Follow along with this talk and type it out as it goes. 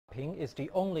Yaping is the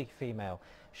only female.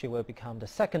 She will become the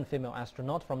second female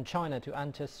astronaut from China to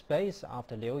enter space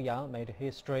after Liu Yang made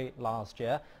history last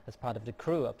year as part of the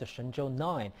crew of the Shenzhou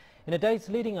 9. In the days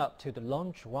leading up to the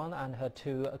launch, Wang and her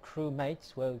two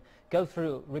crewmates will go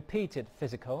through repeated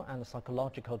physical and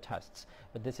psychological tests.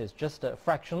 But this is just a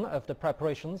fraction of the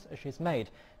preparations she's made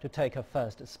to take her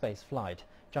first space flight.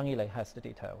 Zhang Yilei has the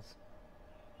details.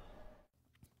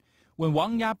 When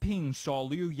Wang Yaping saw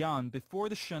Liu Yang before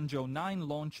the Shenzhou 9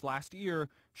 launch last year,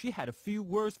 she had a few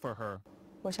words for her.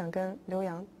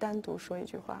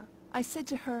 I said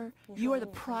to her, "You are the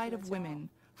pride of women.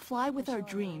 Fly with our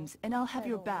dreams, and I'll have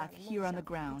your back here on the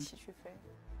ground."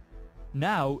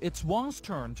 Now it's Wang's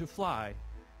turn to fly.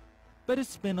 But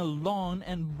it's been a long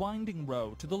and winding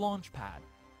road to the launch pad.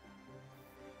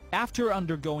 After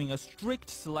undergoing a strict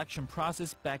selection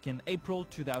process back in April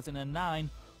 2009,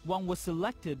 Wang was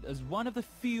selected as one of the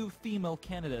few female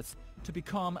candidates to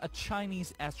become a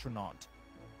Chinese astronaut.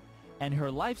 And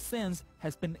her life since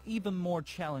has been even more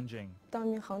challenging.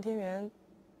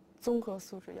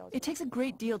 It takes a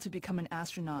great deal to become an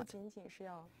astronaut.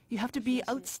 You have to be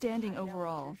outstanding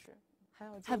overall,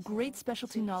 have great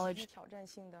specialty knowledge,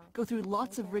 go through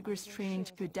lots of rigorous training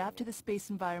to adapt to the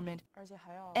space environment,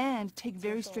 and take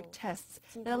very strict tests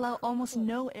that allow almost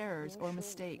no errors or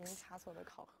mistakes.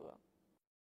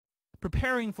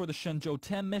 Preparing for the Shenzhou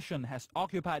 10 mission has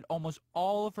occupied almost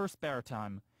all of her spare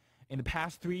time. In the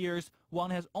past 3 years,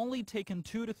 Wang has only taken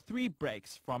 2 to 3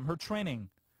 breaks from her training.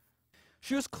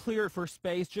 She was cleared for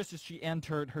space just as she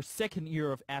entered her second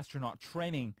year of astronaut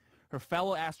training. Her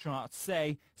fellow astronauts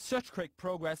say such quick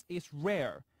progress is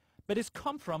rare, but it's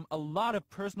come from a lot of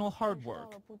personal hard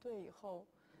work.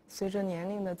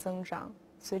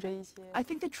 I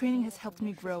think the training has helped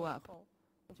me grow up.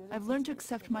 I've learned to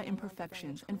accept my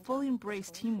imperfections and fully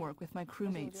embrace teamwork with my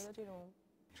crewmates.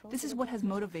 This is what has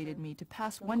motivated me to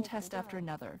pass one test after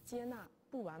another.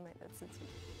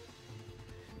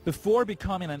 Before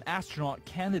becoming an astronaut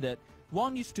candidate,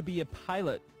 Wang used to be a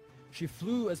pilot. She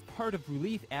flew as part of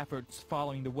relief efforts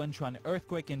following the Wenchuan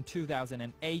earthquake in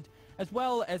 2008, as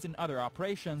well as in other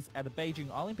operations at the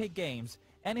Beijing Olympic Games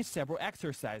and in several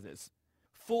exercises.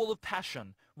 Full of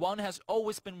passion, Wang has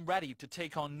always been ready to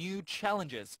take on new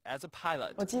challenges as a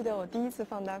pilot. I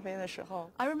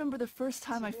remember the first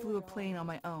time I flew a plane on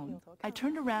my own. I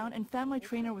turned around and found my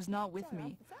trainer was not with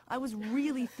me. I was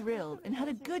really thrilled and had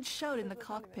a good shout in the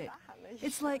cockpit.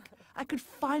 It's like I could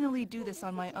finally do this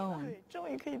on my own.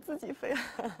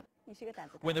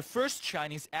 When the first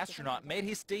Chinese astronaut made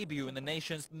his debut in the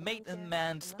nation's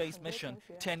made-and-manned space mission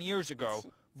 10 years ago,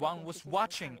 Wang was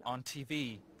watching on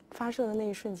TV.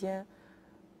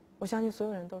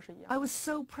 I was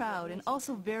so proud and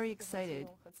also very excited.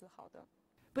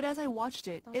 But as I watched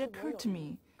it, it occurred to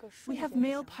me, we have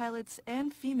male pilots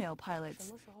and female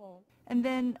pilots, and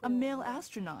then a male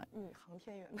astronaut.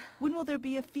 When will there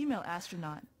be a female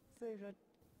astronaut?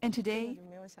 And today,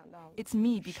 it's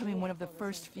me becoming one of the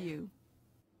first few.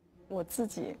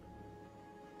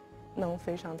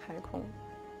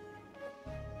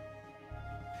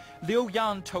 Liu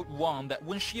Yang told Wang that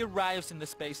when she arrives in the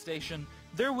space station,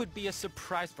 there would be a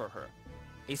surprise for her.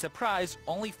 A surprise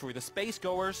only for the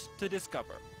spacegoers to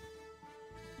discover.